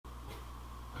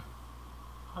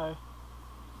Hi.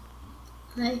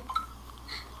 Hi.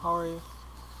 How are you?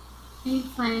 I'm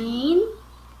fine.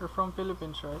 You're from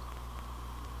Philippines, right?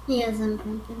 Yes, I'm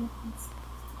from Philippines.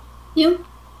 You?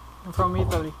 I'm from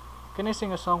Italy. Can I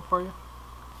sing a song for you?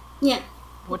 Yeah.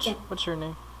 What's your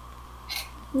name?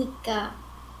 Nika.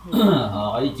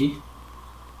 Nika. Okay, G.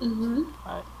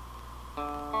 Hi.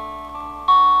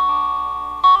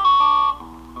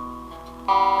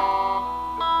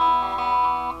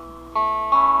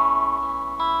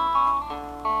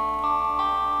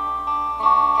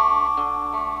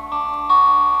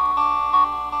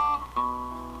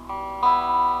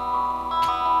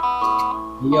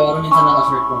 Hindi ako minsan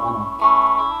naka-shirt kung ano.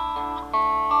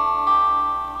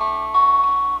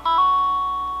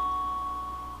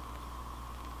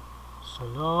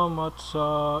 Salamat sa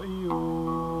iyo,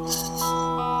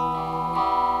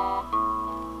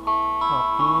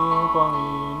 aking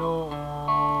Panginoong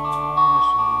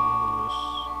Jesus.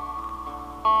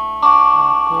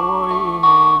 Ako'y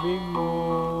inibig mo,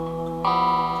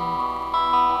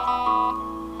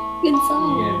 Good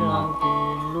song.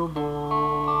 inangking lubos.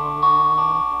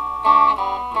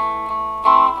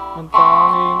 Ang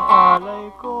tanging alay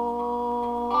ko,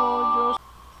 Diyos.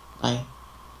 Ay,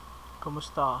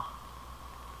 Kamusta?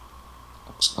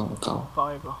 tapos lang ikaw.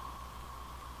 Pakay ko.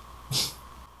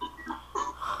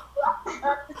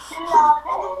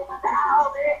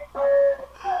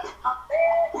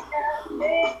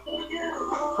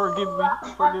 Forgive me.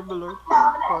 Forgive the Lord.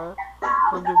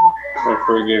 Forgive me. I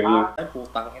forgive you. Ay,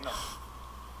 putang ina.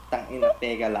 Tangina,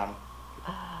 teka lang.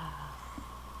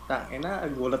 Tangina,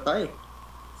 gulat tayo.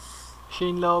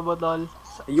 Shane Lobo, tol.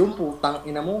 Yung putang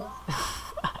ina mo.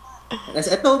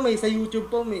 Ito, may sa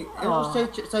YouTube po, may. Sa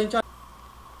yung channel.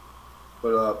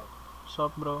 What up? What's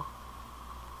up, bro?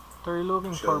 What are you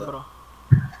looking for, bro?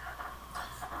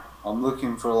 I'm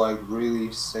looking for like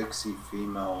really sexy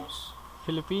females.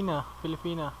 Filipina.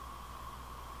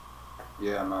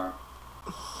 Yeah, man.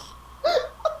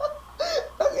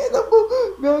 Ang ina mo,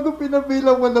 gago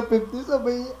pinabilang mo na 50,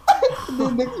 sabay, hindi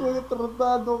next mga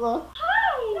tratado ka.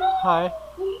 Hi.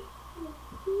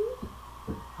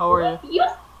 How are you?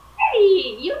 You're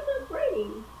pretty. You're so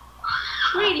pretty.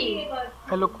 Pretty.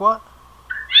 I look what?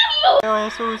 Yo,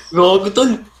 Jesus. Gago,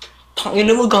 tol.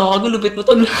 Tangina mo, gago. Lupit mo,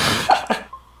 tol.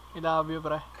 I love you,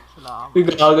 pre. Salamat. Uy,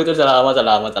 gago, tol.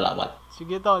 Salamat.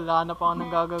 Sige, tol. Lahanap ako ng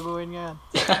gagawin ngayon.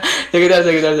 Sige,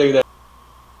 tol.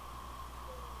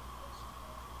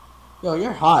 Yo,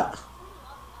 you're hot.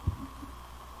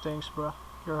 Thanks, bro.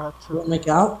 You're hot You too. wanna make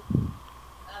out?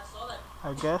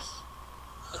 I guess.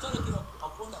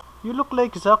 You look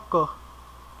like Zakko.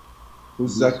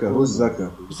 Who's Zaka?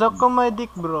 Zakko my dick,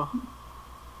 bro.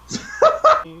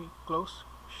 Hey, close.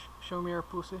 Show me your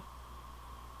pussy.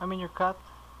 I mean your cat.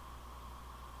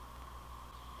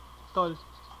 Tol.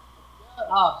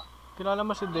 Kilala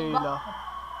mo si Dayla?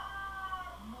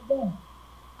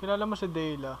 Kilala mo si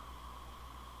Dayla?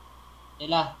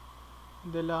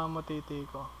 Dayla matiti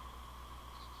ko.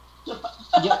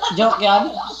 Joke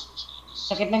yan.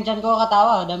 Sakit ng tiyan ko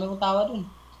katawa. Dami kong tawa dun.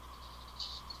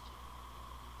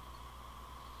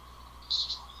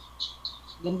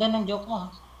 Ganda ng joke mo ha.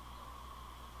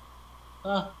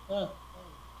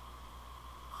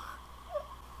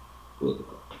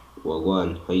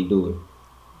 Wagwan, how you doing?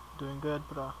 Doing good,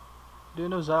 bro. Do you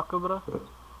know Zakko, bro?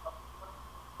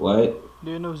 What?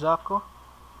 Do you know Zakko?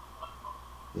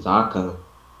 Zaka?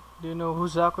 Do you know who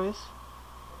Zakko is?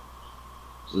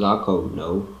 Zako,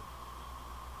 no.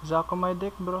 Zakko my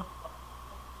dick, bro.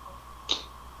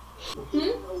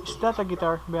 Is that a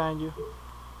guitar behind you?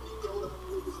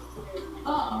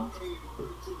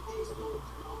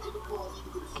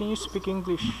 Can you speak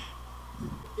English?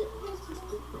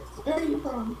 Where are you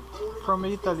from? From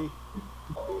Italy.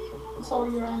 So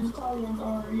you're an Italian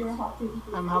or you're half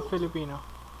Filipino? I'm half Filipino.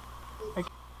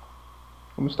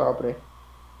 Kumusta ka, pre?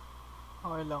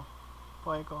 Okay lang.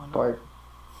 Pakay ko ano. Park.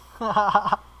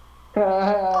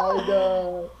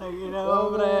 Idol. Ay, ina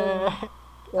mo, pre.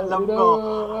 Alam ko.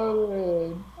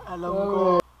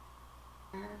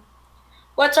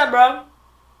 What's up, bro?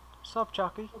 What's up,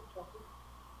 Chucky?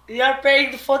 You're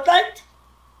paying the Fortnite?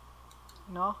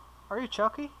 No? Are you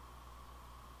Chucky?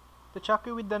 The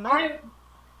Chucky with the knife?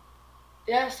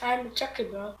 Yes, I'm Chucky,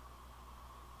 bro.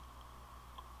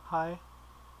 Hi.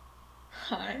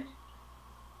 Hi.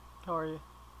 How are you?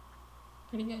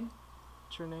 Pretty good.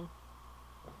 What's your name?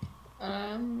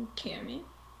 Cammy.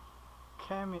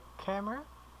 Cameron?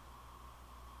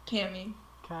 Cammy.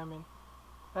 Camin.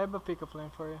 I have a pickup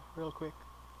line for you, real quick.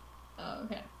 Oh,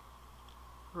 okay.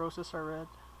 Roses are red,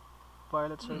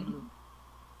 violets are blue.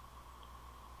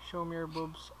 Show me your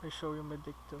boobs, I show you my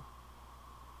dick too.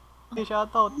 Hey,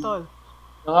 shout out, tol.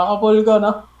 Yung Acapulco,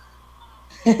 no?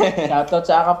 Shoutout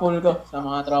sa Acapulco, sa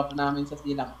mga tropa namin sa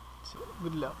Silang.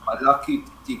 Good luck. Malaki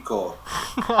tiko.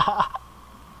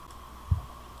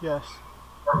 Yes.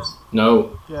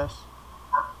 No. Yes.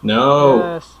 No.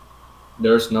 Yes.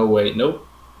 There's no way. Nope.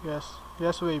 Yes.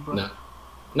 Yes way, bro. No.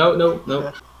 No, no, no.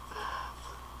 Yes.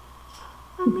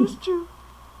 I missed you.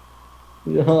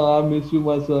 Yeah, I miss you,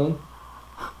 my son.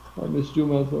 I missed you,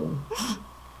 my son.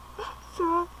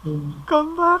 Dad,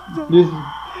 come back, Dad. Please,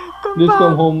 Come please back.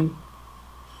 come home.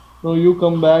 No, you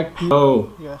come back. No.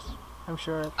 Yes. I'm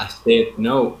sure. I said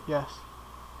no. Yes.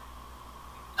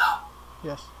 No.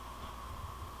 Yes.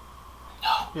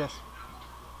 No. Yes.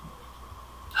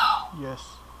 No. Yes.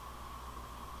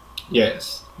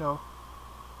 Yes. No.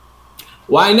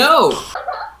 Why no?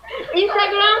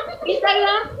 Instagram.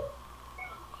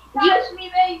 Use me,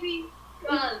 baby.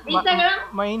 Instagram.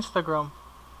 My Instagram.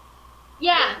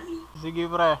 Yes. Sige,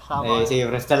 pre. Sama. Eh, sige,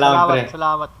 pre. Salamat, pre.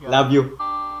 Salamat. God. Love you.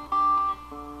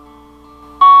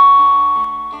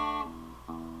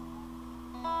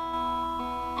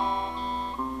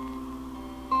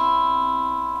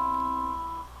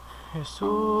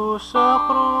 Jesus sa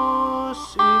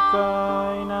krus,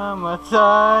 ika'y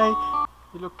namatay.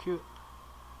 You look cute.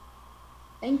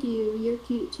 Thank you. You're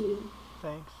cute too.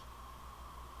 Thanks.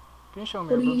 Can you show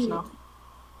me What your do boobs you- now?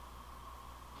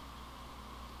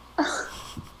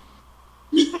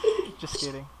 Just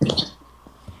kidding.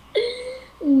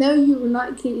 No, you were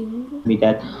not kidding. Me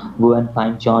that go and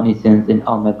find Johnny Sins in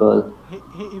Omegle.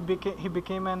 He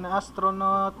became an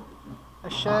astronaut, a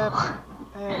chef,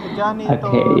 a janitor,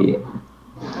 Okay,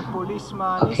 a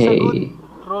policeman. He's a good okay,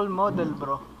 role model,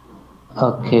 bro.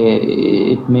 okay.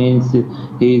 It means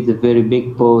he's a very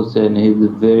big person. He's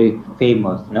very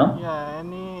famous, no? Yeah,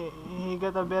 and he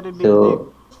got a very big dick. So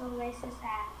So racist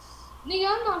ass. Nigga,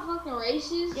 I'm not fucking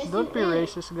racist. Yes, Don't be you is.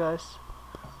 racist, guys.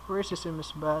 Racism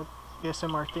is bad. Yes,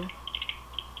 Martin.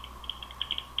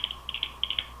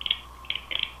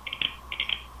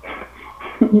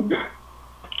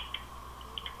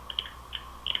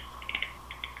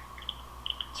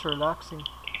 It's relaxing.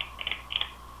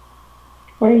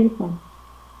 where are you from?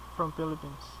 From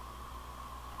Philippines.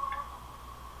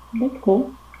 That's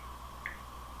cool.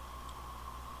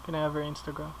 Can I have your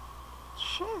Instagram?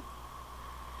 Shit.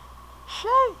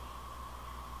 Shit.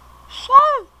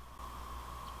 Shit.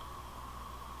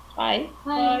 Hi.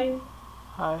 Hi.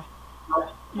 Hi.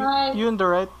 Hi. You in the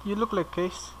right? You look like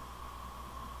Case.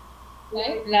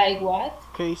 Like what?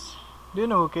 Case. Do you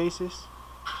know who Case is?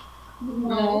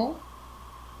 No.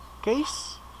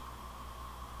 Case?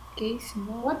 Case,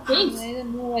 no. What case? I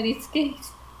don't know what is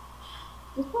case.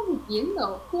 It's probably you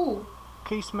though. Who?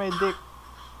 Case my dick.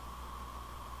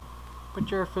 But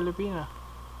you're a Filipina.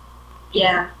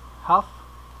 Yeah. Half?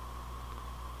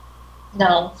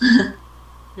 No.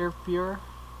 You're pure?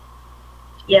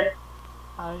 Yep.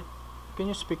 Can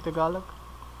you speak Tagalog?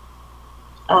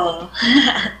 Oh.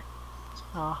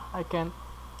 I can't.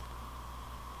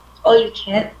 Oh, you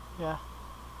can't? Yeah.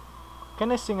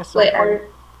 Can I sing a song Wait, for you?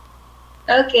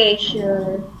 Okay,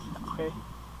 sure. Okay.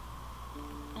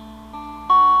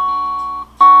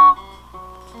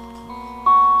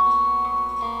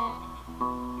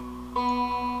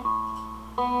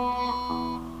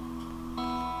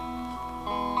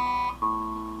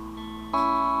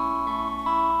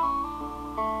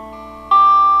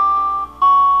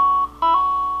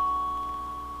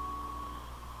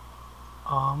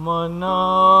 Ama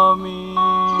namin,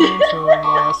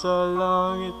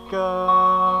 sumasalangit ka,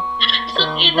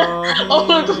 sambahin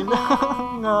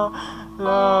ang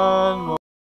ngalan mo.